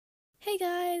Hey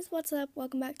guys, what's up?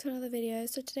 Welcome back to another video.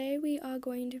 So today we are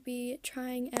going to be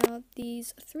trying out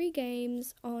these 3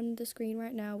 games on the screen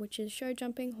right now, which is Show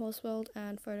Jumping, Horse World,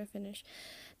 and Photo Finish.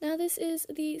 Now this is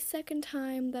the second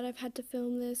time that I've had to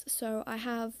film this, so I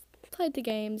have played the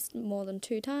games more than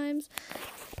 2 times.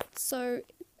 So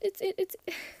it's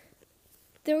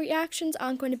the reactions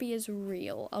aren't going to be as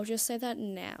real. I'll just say that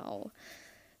now.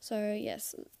 So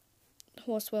yes,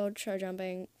 Horse World, Show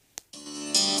Jumping.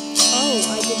 Oh,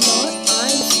 I did not.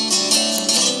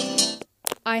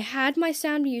 I had my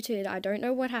sound muted. I don't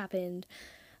know what happened.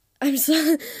 I'm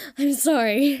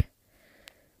sorry.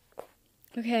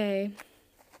 Okay.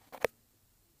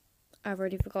 I've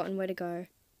already forgotten where to go.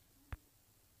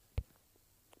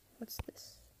 What's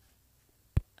this?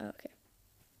 Oh, okay.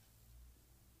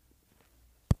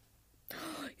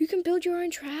 You can build your own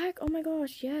track? Oh my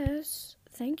gosh, yes.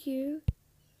 Thank you.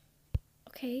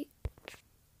 Okay.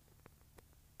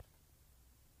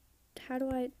 How do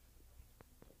I...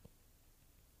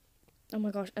 Oh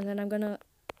my gosh, and then I'm gonna...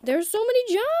 There's so many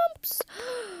jumps!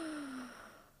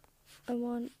 I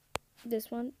want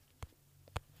this one.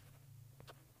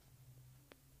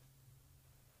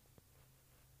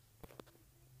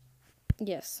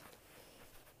 Yes.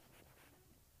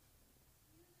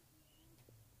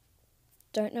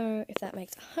 Don't know if that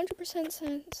makes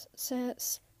 100%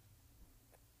 sense.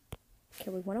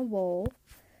 Okay, we want a wall.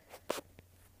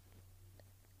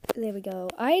 There we go.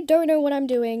 I don't know what I'm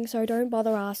doing, so don't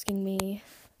bother asking me.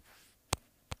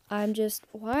 I'm just...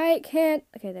 Why can't...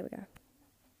 Okay, there we go.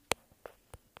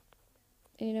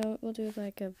 You know, we'll do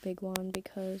like a big one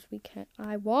because we can't...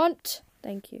 I want...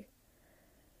 Thank you.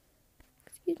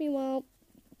 Excuse me while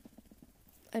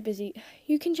I'm busy.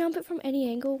 You can jump it from any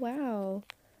angle? Wow.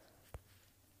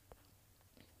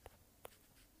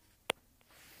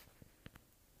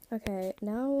 Okay,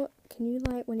 now, can you,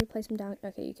 like, when you place them down...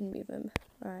 Okay, you can move them.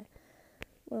 Alright.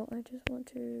 Well, I just want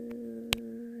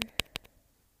to...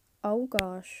 Oh,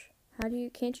 gosh. How do you...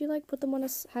 Can't you, like, put them on a...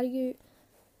 How do you...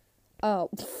 Oh.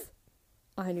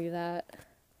 I knew that.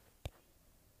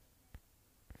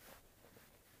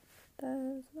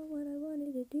 That's not what I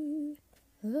wanted to do.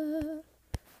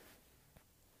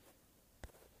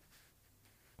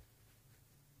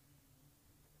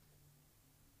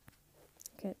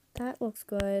 Okay, that looks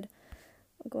good.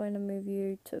 I'm going to move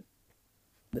you to...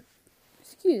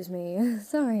 Excuse me.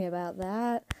 Sorry about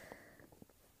that.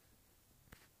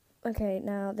 Okay,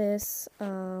 now this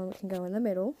can go in the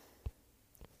middle.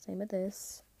 Same with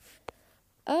this.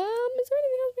 Is there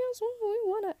anything else we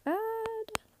want to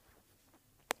add?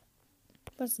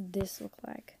 What's this look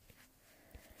like?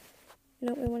 You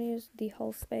know, we want to use the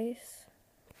whole space.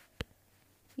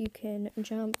 You can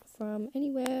jump from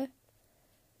anywhere.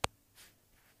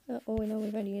 Oh, we know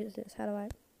we've only used this. How do I...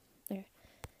 Okay.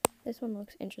 This one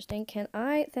looks interesting. Can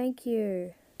I... Thank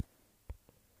you.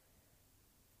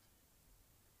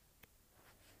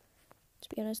 To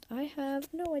be honest, I have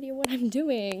no idea what I'm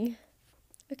doing.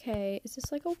 Okay, is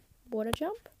this like a water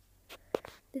jump?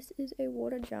 This is a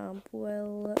water jump.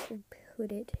 We'll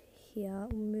put it here.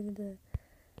 We'll move the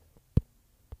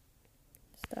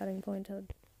starting point to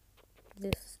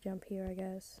this jump here, I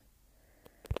guess.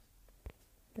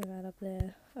 Move that up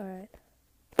there. Alright.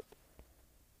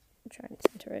 Try and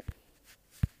center it.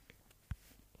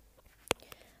 I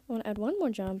want to add one more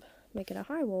jump. Make it a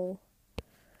high wall.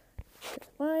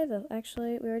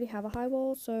 Actually, we already have a high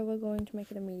wall, so we're going to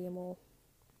make it a medium wall.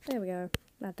 There we go.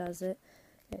 That does it.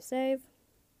 Okay, save.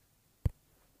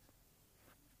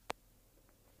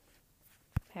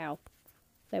 How?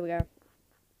 There we go.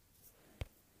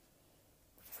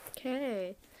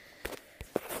 Okay.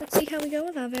 Let's see how we go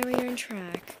with our very own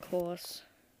track course.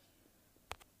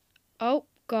 Oh,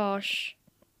 gosh.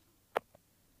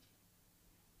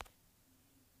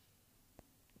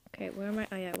 Okay, where am I?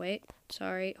 Oh, yeah, wait.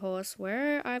 Sorry, horse.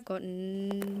 Where I've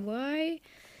gotten... Why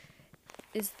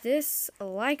is this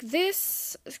like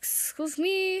this? Excuse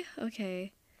me?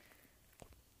 Okay.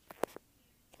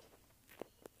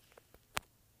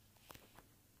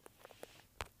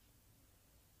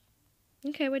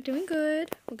 Okay, we're doing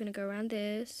good. We're gonna go around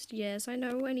this. Yes, I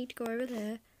know I need to go over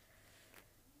there.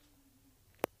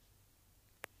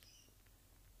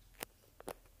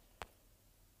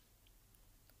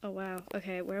 Oh, wow.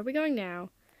 Okay, where are we going now?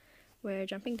 We're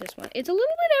jumping this one. It's a little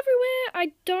bit everywhere.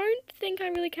 I don't think I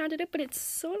really counted it, but it's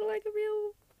sort of like a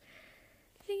real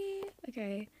thingy.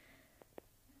 Okay.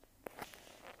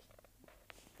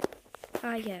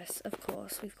 Ah, yes, of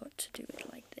course. We've got to do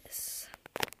it like this.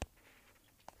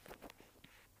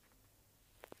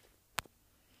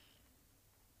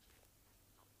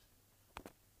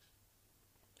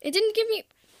 It didn't give me...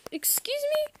 Excuse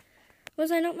me?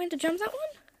 Was I not meant to jump that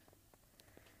one?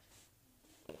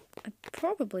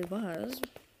 probably was.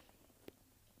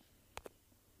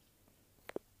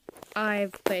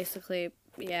 I've basically,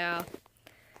 yeah.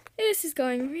 This is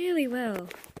going really well.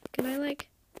 Can I, like...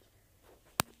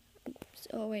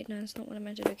 Oh, wait, no, that's not what I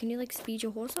meant to do. Can you, like, speed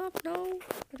your horse up? No,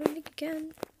 I don't think you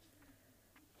can.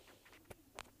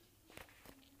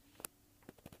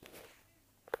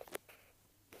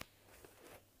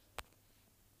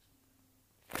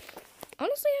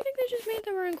 Honestly, I think they just made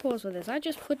their own course with this. I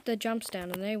just put the jumps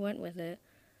down and they went with it.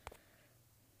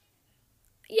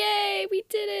 Yay, we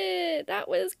did it! That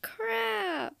was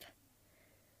crap!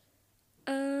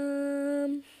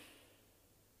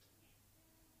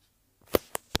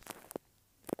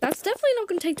 That's definitely not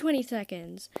gonna take 20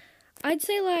 seconds. I'd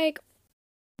say, like,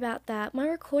 about that, my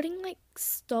recording, like,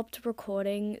 stopped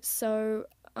recording, so,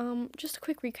 just a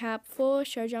quick recap. For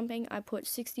show jumping, I put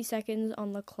 60 seconds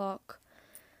on the clock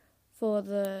for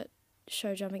the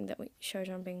show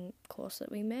jumping course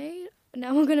that we made.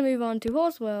 Now we're gonna move on to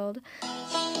Horse World.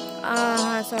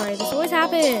 Sorry, this always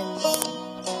happens.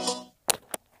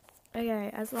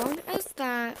 Okay, as long as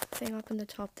that thing up in the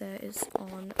top there is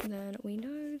on, then we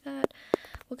know that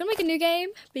we're gonna make a new game,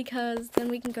 because then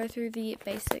we can go through the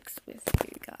basics with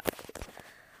you guys.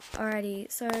 Alrighty,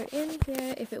 so in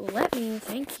here, if it will let me,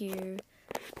 thank you,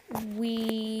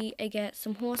 we get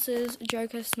some horses,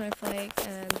 Joker, Snowflake,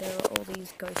 and there are all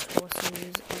these ghost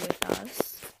horses with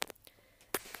us.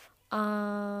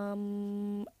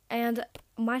 And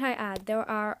might I add, there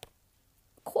are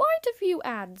quite a few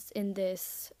ads in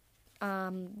this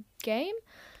game.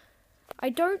 I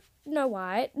don't know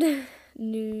why.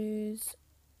 News.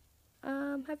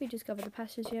 Have you discovered the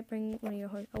pastures yet? Bring one of your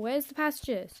horses. Oh, where's the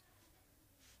pastures?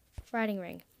 Riding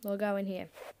ring. We'll go in here.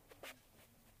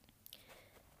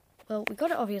 Well, we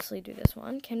gotta obviously do this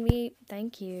one. Can we?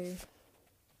 Thank you.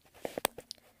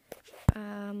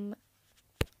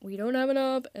 We don't have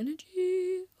enough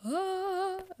energy.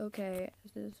 Okay,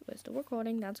 we're still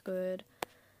recording. That's good.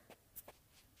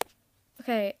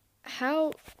 Okay,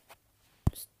 how?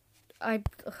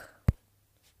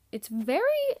 It's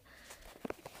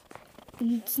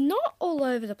not all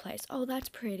over the place. Oh, that's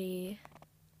pretty.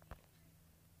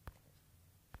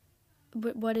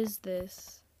 But what is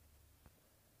this?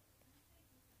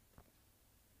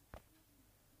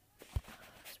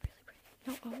 It's really pretty.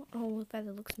 No, oh, the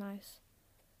feather looks nice.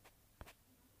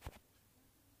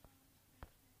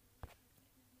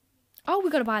 Oh,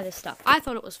 we gotta buy this stuff. I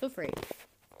thought it was for free.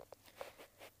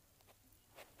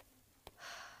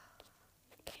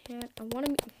 I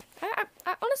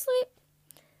honestly,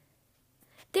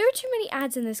 there are too many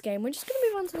ads in this game. We're just gonna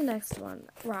move on to the next one.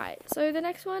 Right, so the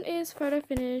next one is Photo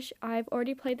Finish. I've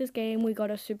already played this game. We got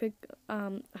a super,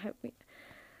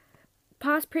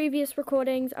 past previous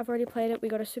recordings, I've already played it. We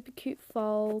got a super cute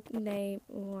foal named,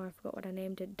 oh, I forgot what I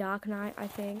named it. Dark Knight, I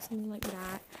think, something like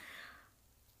that.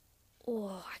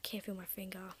 Oh, I can't feel my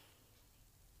finger.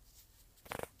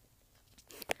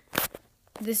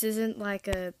 This isn't like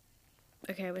a...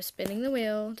 Okay, we're spinning the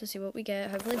wheel to see what we get.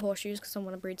 Hopefully horseshoes, because I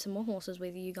want to breed some more horses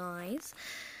with you guys.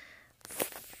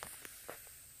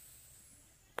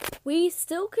 We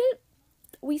still can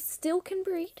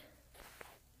breed.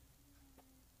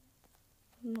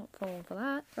 I'm not falling for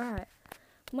that. Right.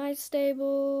 My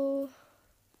stable...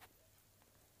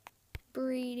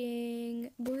 Breeding,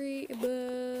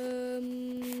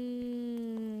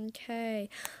 okay,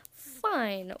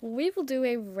 fine, we will do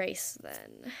a race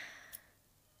then.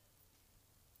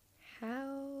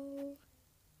 How?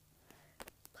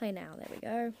 Play now, there we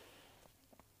go.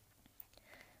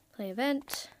 Play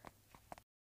event.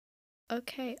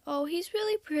 Okay, oh, he's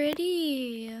really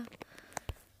pretty.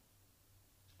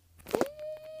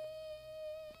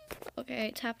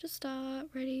 Okay, tap to start,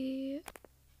 ready.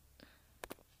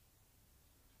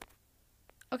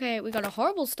 Okay, we got a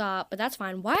horrible start, but that's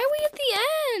fine. Why are we at the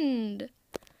end?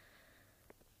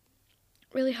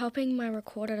 Really hoping my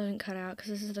recorder doesn't cut out,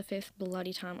 because this is the 5th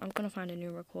bloody time. I'm going to find a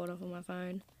new recorder for my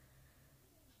phone.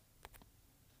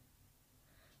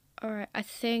 Alright, I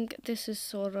think this is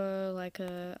sort of like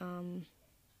a,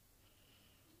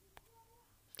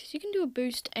 because you can do a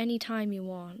boost anytime you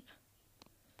want.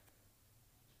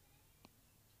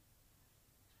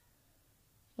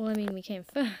 Well, I mean, we came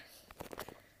first.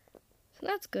 So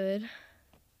that's good.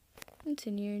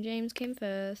 Continue. James came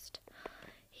first.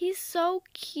 He's so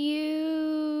cute.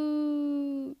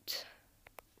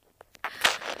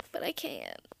 But I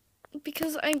can't.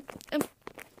 Because I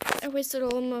wasted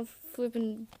all of my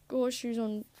flipping horseshoes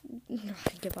on... I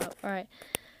give up. Alright.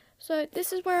 So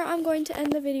this is where I'm going to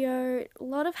end the video. A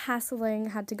lot of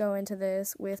hassling had to go into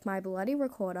this with my bloody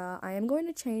recorder. I am going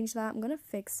to change that. I'm going to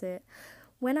fix it.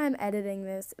 when I'm editing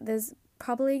this, there's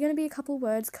probably going to be a couple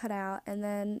words cut out, and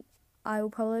then I will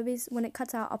probably be, when it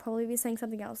cuts out, I'll probably be saying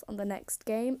something else on the next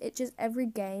game. It just, every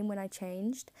game when I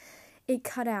changed, it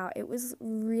cut out. It was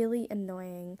really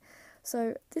annoying.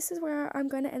 So this is where I'm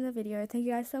going to end the video. Thank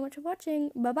you guys so much for watching.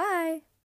 Bye bye.